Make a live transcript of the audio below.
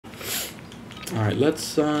Alright,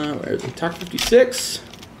 let's, TAQ-56.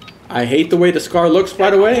 I hate the way the SCAR looks, by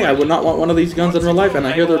the way. I would not want one of these guns in real life, and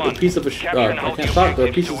I hear they're a piece of I can't talk,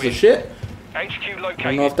 they're pieces of shit. I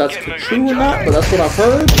don't know if that's true or not, but that's what I've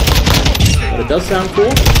heard. But it does sound cool.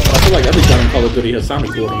 I feel like every gun in Call of Duty has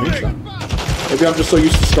sounded cool to me, so. Maybe I'm just so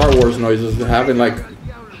used to Star Wars noises, having, like,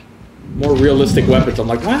 more realistic weapons. I'm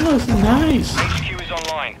like, wow, this is nice. HQ is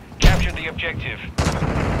online. Capture the objective.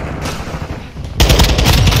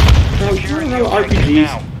 Bro, you don't know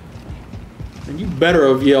RPGs. And you better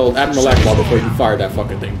have yelled Admiral Akbar before you fired that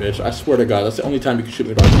fucking thing, bitch. I swear to God, that's the only time you can shoot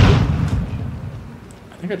me with RPG.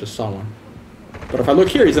 I think I just saw one. But if I look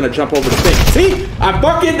here, he's gonna jump over the thing. See?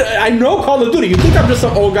 I know Call of Duty. You think I'm just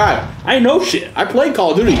some old guy. I know shit. I played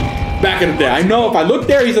Call of Duty back in the day. I know if I look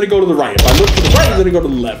there, he's gonna go to the right. If I look to the right, he's gonna go to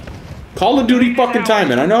the left. Call of Duty fucking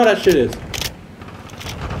timing. I know how that shit is.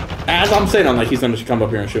 As I'm saying, I'm like, he's gonna just come up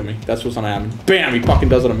here and shoot me. That's what's gonna happen. Bam! He fucking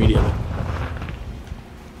does it immediately.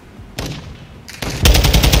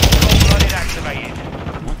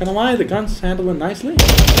 Not gonna lie, the gun's handling nicely.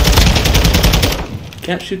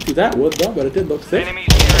 Can't shoot through that wood though, but it did look thick. Come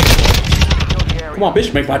on,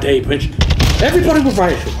 bitch, make my day, bitch. Everybody with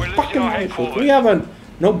riot shields. Fucking riot shields. We have a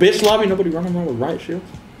no bitch lobby, nobody running around with riot shields.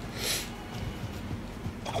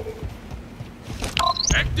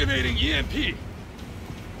 Activating EMP.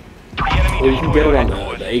 Or you can get it on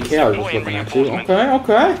the AK I was just looking at too.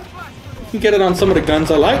 Okay. You can get it on some of the guns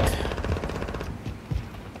I like.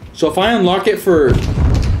 So if I unlock it for...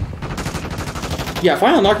 Yeah, if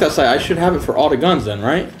I unlock that site, I should have it for all the guns then,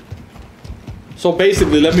 right? So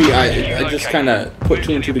basically, I just kind of put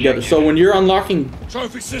two and two together. So when you're unlocking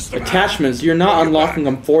attachments, you're not unlocking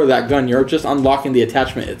them for that gun. You're just unlocking the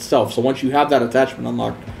attachment itself. So once you have that attachment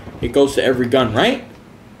unlocked, it goes to every gun, right?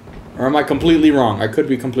 Or am I completely wrong? I could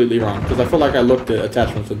be completely wrong. Because I feel like I looked at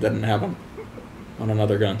attachments that didn't have them on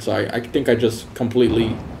another gun. So I think I just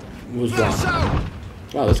completely was wrong.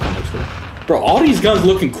 Wow, this gun looks cool. Bro, all these guns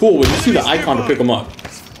looking cool when you see the icon to pick them up.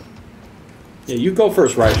 Yeah, you go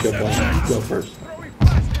first, Riot Shield boy. You go first.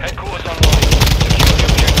 Headquarters online.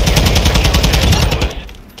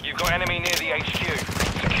 You've got enemy near the HQ.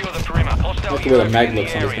 Secure the perimeter. Hostile Look at where the mag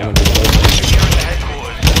looks on this gun. Securing the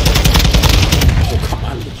headquarters. Oh, come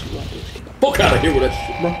on, bitch. Fuck out of here with that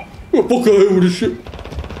shit, bro. Fuck out of here with this shit.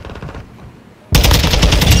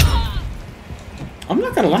 I'm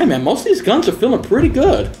not gonna lie, man. Most of these guns are feeling pretty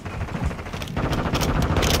good.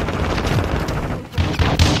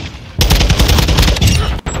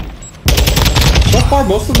 So far,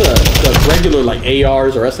 most of the regular like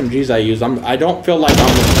ARs or SMGs I use, I don't feel like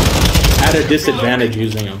I'm at a disadvantage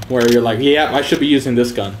using them. Where you're like, yeah, I should be using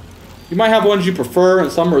this gun. You might have ones you prefer, and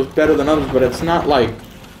some are better than others, but it's not like,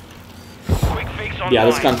 yeah,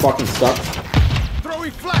 this gun fucking sucks.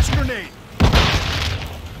 Throwing flash grenade.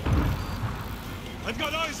 I've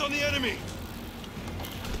got eyes on the enemy.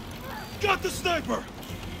 Got the sniper.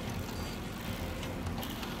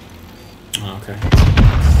 Oh, okay.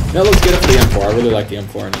 Now let's get it for the M4. I really like the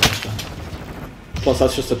M4 in this gun. Plus,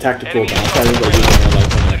 that's just a tactical gun. That's why everybody uses it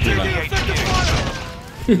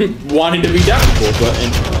like wanting to be tactical, but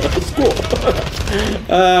it's cool.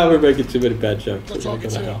 We're making too many bad jokes.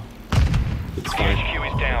 It's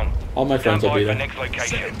fine. All my friends will be there.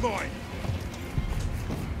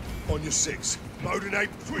 On your six. Load and aim.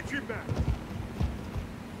 Switch your back.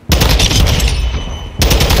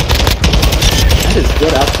 That is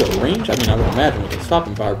good output range. I mean, I would imagine with the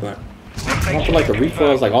stopping power, but I don't feel like the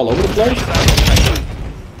recoil is like all over the place.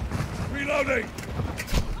 Reloading.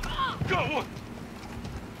 Go on.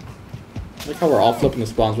 I like how we're all flipping the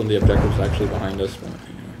spawns when the objective's actually behind us. But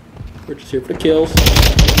anyway, we're just here for the kills.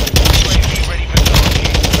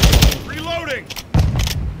 Reloading.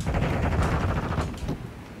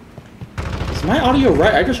 Is my audio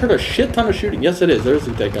right? I just heard a shit ton of shooting. Yes, it is. There's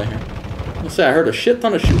the guy here. Let's say I heard a shit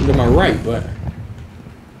ton of shooting to my right, but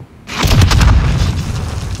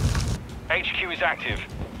HQ is active.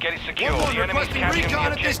 Get it secure. One The enemy's requesting capturing recon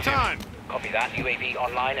the at this objective. time. Copy that. UAV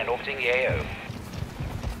online and orbiting the AO.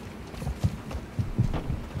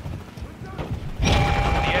 The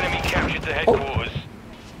enemy captured the headquarters.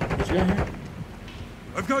 what's the guy here?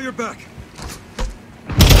 I've got your back.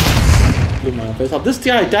 Blew my own face off. This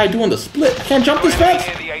guy died doing the split. I can't jump this fast.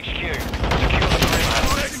 Near the HQ. Secure the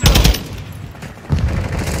perimeter.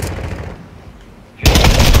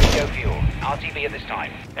 Go fuel. RTV at this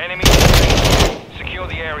time. Enemy secure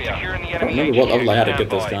the area. Securing the I don't enemy remember what HQ. level I had to get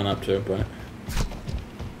this gun up to, but I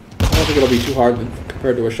don't think it'll be too hard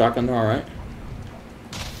compared to a shotgun though, alright?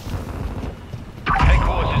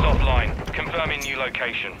 Headquarters is offline. Confirming new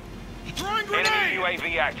location. Throwing Enemy grenade.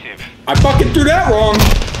 UAV active. I fucking threw that wrong!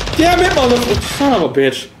 Damn it, motherfucker! Son of a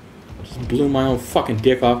bitch. Just blew my own fucking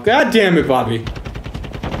dick off. God damn it, Bobby.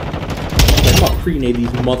 I'm gonna pre-nade these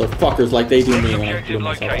motherfuckers like they do me when I blew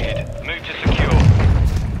myself off. Move to secure.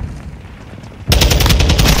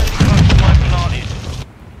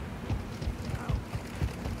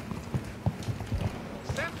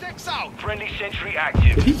 Friendly sentry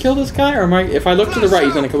active. Did he kill this guy, or am I? If I look to the right,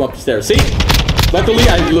 he's gonna come up the stairs. See? Luckily,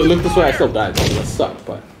 I looked this way. I still died. So that sucked,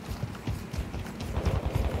 but.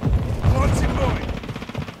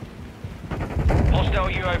 Hostile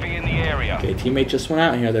UAV in the area. Okay, teammate just went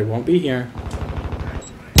out here. They won't be here.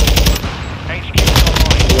 HQ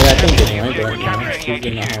The way I think anyway, but online. that's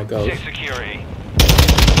usually not how it goes. Check security.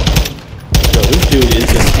 So this dude is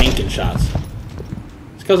just tanking shots.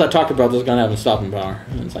 It's because I talked about this gun having stopping power.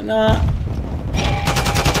 And it's like, nah.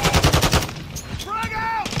 Frag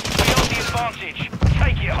out! We got the advantage.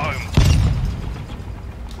 Take it home.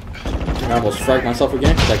 I almost fragged myself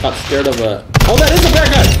again because I got scared of a... Oh, that is a bad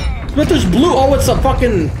guy! But there's blue. Oh, it's a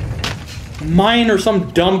fucking mine or some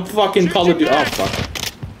dumb fucking Call of Duty. Oh, fuck.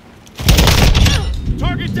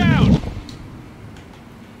 Target down.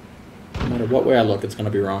 No matter what way I look, it's gonna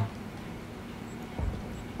be wrong.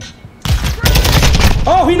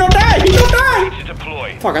 Oh, he don't die! He don't die! To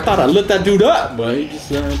deploy. Fuck, I thought I lit that dude up, but he just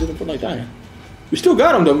didn't feel like dying. We still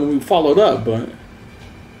got him though when we followed up, but... We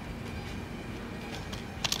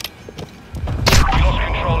lost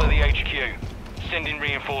control of the HQ. Sending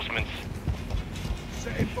reinforcements.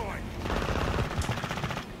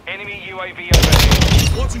 Enemy UAV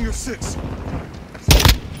overhead. Watching your 6.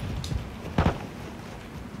 Confirmed.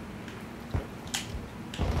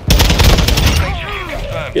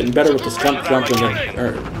 Getting better with the skunk jumping than...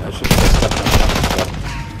 Or, I should say skunk jump.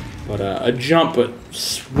 But a jump, but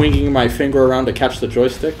swinging my finger around to catch the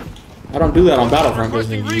joystick. I don't do that on Battlefront because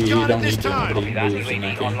you don't need to. Nobody moves in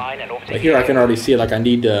that game. But here I can already see it, like I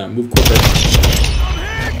need to move quicker.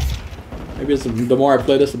 Maybe it's the more I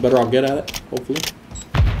play this, the better I'll get at it, hopefully.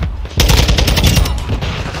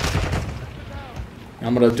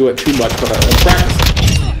 I'm gonna do it too much, but I'm practicing.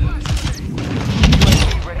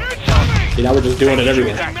 See, now we're just doing it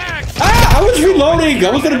everywhere. Ah! I was reloading! I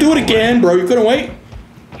was gonna do it again, bro. You couldn't wait?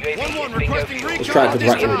 Let's try it to the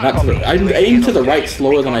right. Not to the, I aim to the right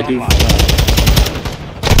slower than I do to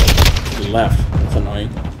the left. That's annoying.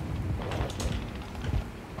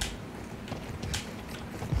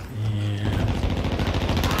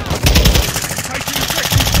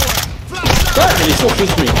 God, and he still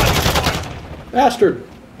shoots me. Bastard.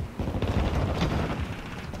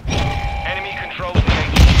 Enemy controls the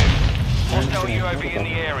HQ. Hostile UAV in the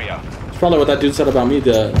area. It's probably what that dude said about me,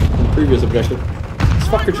 the previous objective. This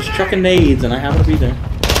fucker just chucking nades and I happen to be there.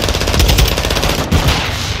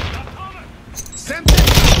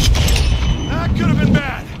 That could have been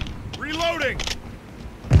bad. Reloading.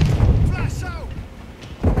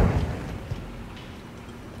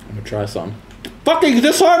 I'm gonna try something. Fucking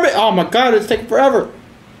disarm it! Oh my god, it's taking forever.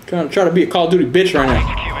 Trying to be a Call of Duty bitch right now.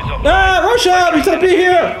 Ah, rush up! He's gonna be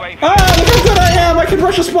here! Ah, look how good I am! I can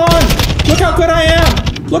rush a spawn! Look how good I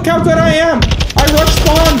am! Look how good I am! I rush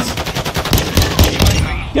spawns!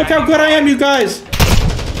 Look how good I am, you guys!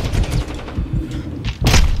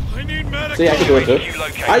 See, I can do it too.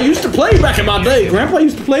 I used to play back in my day. Grandpa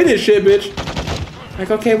used to play this shit, bitch.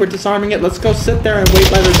 Like, okay, we're disarming it. Let's go sit there and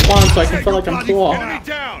wait by their spawn so I can feel like I'm cool.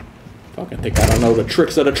 Fucking think I don't know the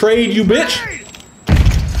tricks of the trade, you bitch!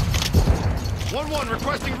 1-1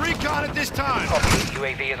 requesting recon at this time. Copy.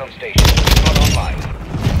 UAV is on station. Not online.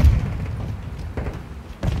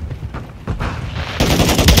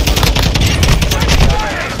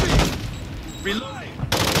 Reloading.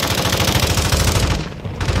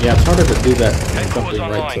 Yeah, it's harder to do that than Headquarters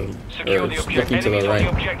jumping right online. to, Secure or the looking objective. to the Enemies on the right.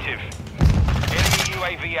 objective.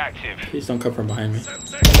 Enemy UAV active. Please don't come from behind me.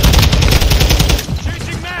 Chasing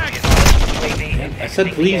mag. I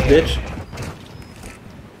said please, bitch.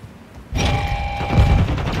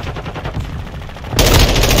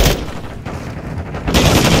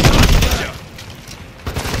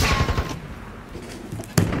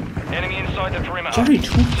 Enemy inside the perimeter. Sorry,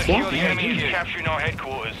 too Secure far. the enemy is capturing our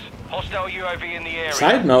headquarters. Hostile UAV in the area.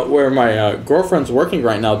 Side note, where my girlfriend's working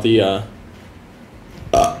right now, the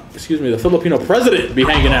excuse me, the Filipino president be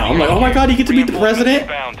hanging out. I'm like, oh my god, you get to meet the president?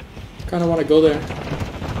 Kind of want to go there,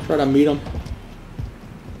 try to meet him.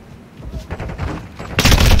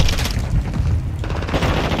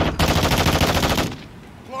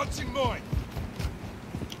 Launching mine.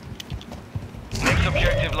 Next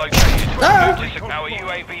objective located. Ah! Our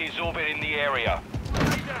UAV is orbiting the area.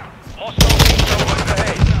 Hostile vehicle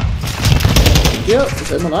overhead. Yep,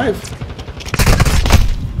 save my life.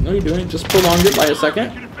 No, you're doing it. Just prolonged it by a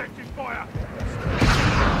second.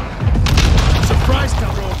 Surprise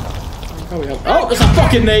cover. Oh, there's a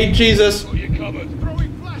fucking nade, Jesus! Got you covered.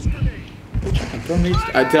 Throwing flash grenade. Throw nades.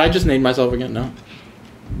 Did I just nade myself again? No.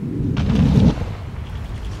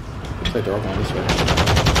 Looks like they're all going this way.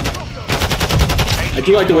 I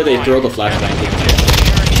do like the way they throw the flashbang.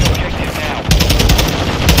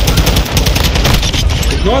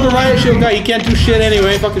 Ignore the riot shield guy, he can't do shit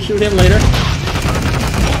anyway. Fucking shoot him later.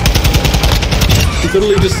 He's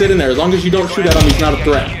literally just sitting there. As long as you don't shoot at him, he's not a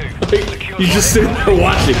threat. He's just sitting there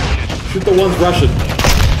watching. Shoot the ones rushing.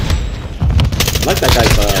 I like that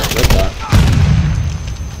guy's red dot.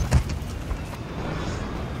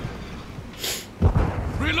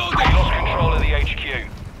 Reloading. We lost control of the HQ.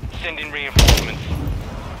 Sending reinforcements.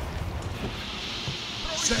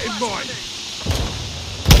 Set in mind.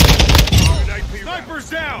 Sniper's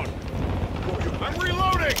down. I'm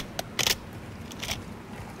reloading.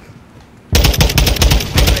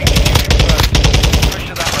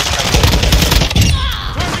 Pressure that location.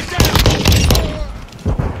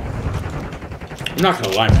 I'm not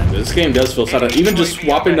gonna lie, man. This game does feel sad. Even just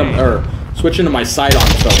swapping them or switching to my sidearm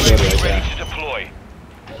felt good right there. Ready to deploy.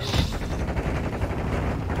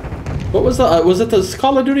 What was the? Was it the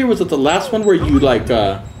Call of Duty or was it the last one where you like?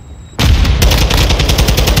 Or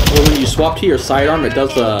when you swap to your sidearm, it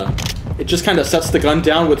does it just kind of sets the gun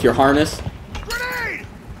down with your harness. Grenade.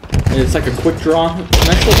 And it's like a quick draw. Can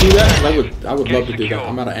I still do that? I would love to do that.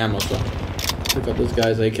 I'm out of ammo, so pick up this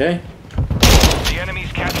guy's AK. The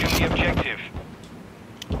enemy's capturing the objective.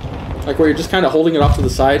 Like where you're just kind of holding it off to the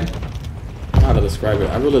side. I don't know how to describe it.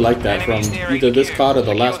 I really like that from either this COD or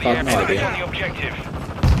the last COD. No idea. On the objective.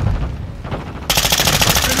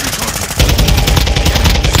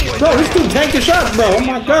 Bro, this dude tanked the shot, bro. Oh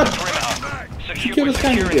my god. Secure Kill this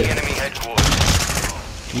guy. the enemy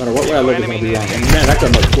headquarters. No matter what way I look, it's gonna be wrong. And man, that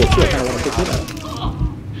gun looks cool too. I kinda wanna pick it up.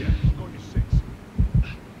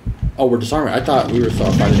 Oh, we're disarming. I thought we were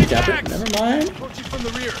fighting the captain. Never mind. Approaching from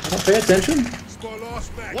the rear. I don't pay attention. It's my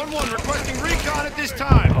last mag. 1-1 requesting recon at this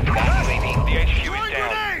time. The HQ is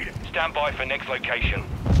down. Stand by for next location.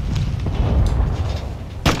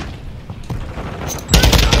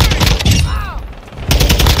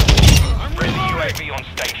 UAV on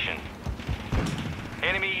station.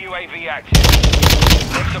 Enemy UAV active.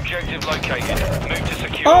 Next objective located. Move to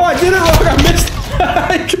secure. Oh, I did it wrong. I missed.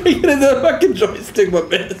 I tried to get the fucking joystick, but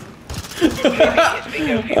missed.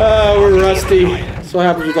 We're rusty. That's what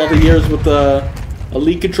happens with all the years with the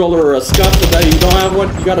elite controller or a scuff. That you don't have one.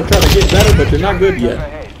 You gotta try to get better, but you're not good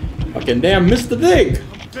yet. Fucking damn, missed the dig.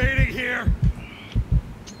 I'm fading here.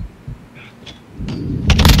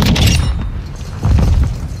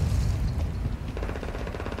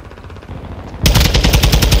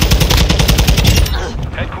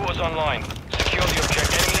 Headquarters online. Secure the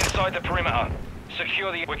objective. Enemy inside the perimeter.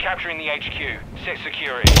 Secure the. We're capturing the HQ. Set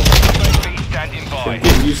security. UAV standing by. I'm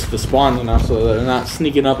getting used to the spawn now, so they're not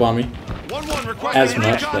sneaking up on me 1-1 requesting as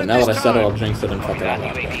much. recon But at now that I this said it, time. I'll jinx it and fuck it all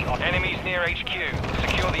up. Enemies near HQ.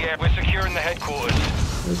 Secure the air. We're securing the headquarters.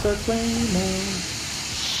 Where's our claymore?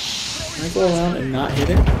 Can I go around and not hit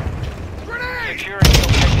it? Securing the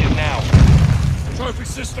objective now. Trophy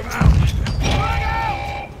system out.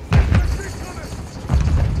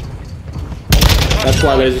 That's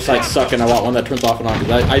why laser sights suck, and I want one that turns off and on.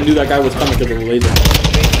 Because I knew that guy was coming because of the laser.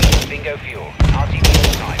 Bingo fuel. RTV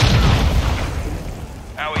this time.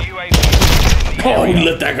 Our UAV. Oh, he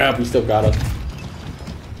lit that guy up. He still got us.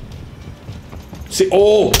 See,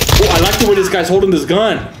 oh, I like the way this guy's holding this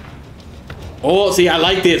gun. Oh, see, I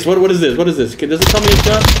like this. What is this? What is this? Does it tell me his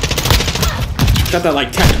gun? It's got that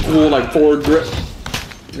like tactical, like forward grip.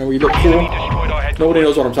 You know, where you look cool. Nobody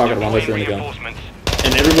knows what I'm talking about unless you're in the gun.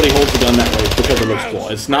 And everybody holds the gun that way because it looks cool.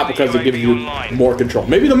 It's not because it gives you more control.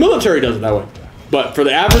 Maybe the military does it that way. But for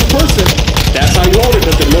the average person, that's how you hold it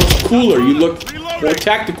because it looks cooler. You look more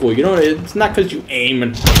tactical. You know, it's not because you aim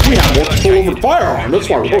and we have more control over the firearm. That's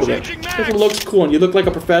why we hold it. Because it looks cool and you look like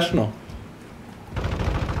a professional.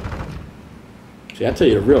 See, I tell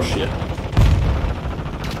you the real shit.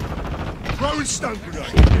 Throwing stun grenade.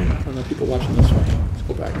 I don't know people watching this way. Let's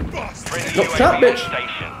go back. No, shut up, bitch.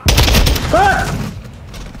 Ah!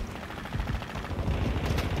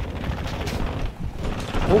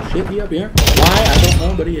 Oh shit, he up here. Why? I don't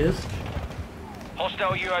know, but he is.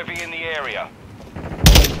 Hostile UAV in the area.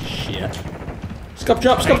 Shit. Scuff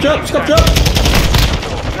jump, scuff jump, scuff jump!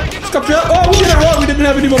 Scuff jump! Oh, we did it wrong! We didn't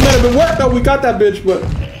have any momentum. It worked though, we got that bitch, but...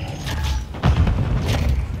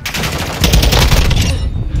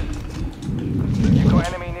 You've got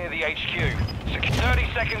enemy near the HQ.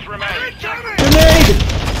 30 seconds remain. Grenade!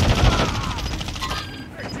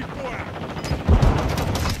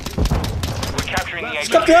 We're capturing the HQ.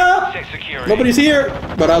 Scuff jump! Set security. Nobody's here,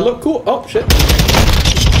 but I look cool. Oh shit.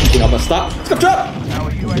 I'm gonna stop. Scuff trap!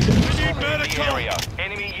 Our UAV is the area.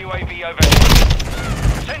 Enemy UAV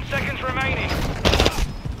overhead. 10 seconds remaining.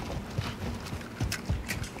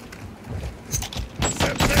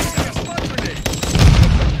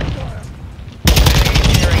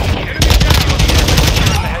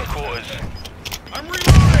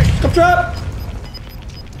 Scuff trap!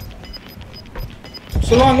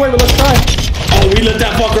 It's a long way, but let's try. Oh, we lit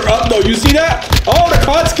that fucker up though. You see that? Oh, the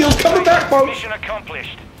COD skill's coming back, folks. Mission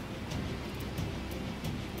accomplished.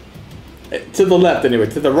 To the left, anyway.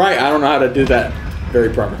 To the right, I don't know how to do that very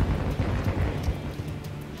proper.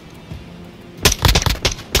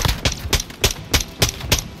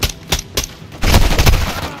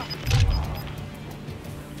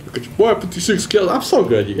 Look at your boy, 56 kills. I'm so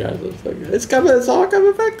good, you guys. It's all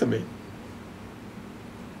coming back to me.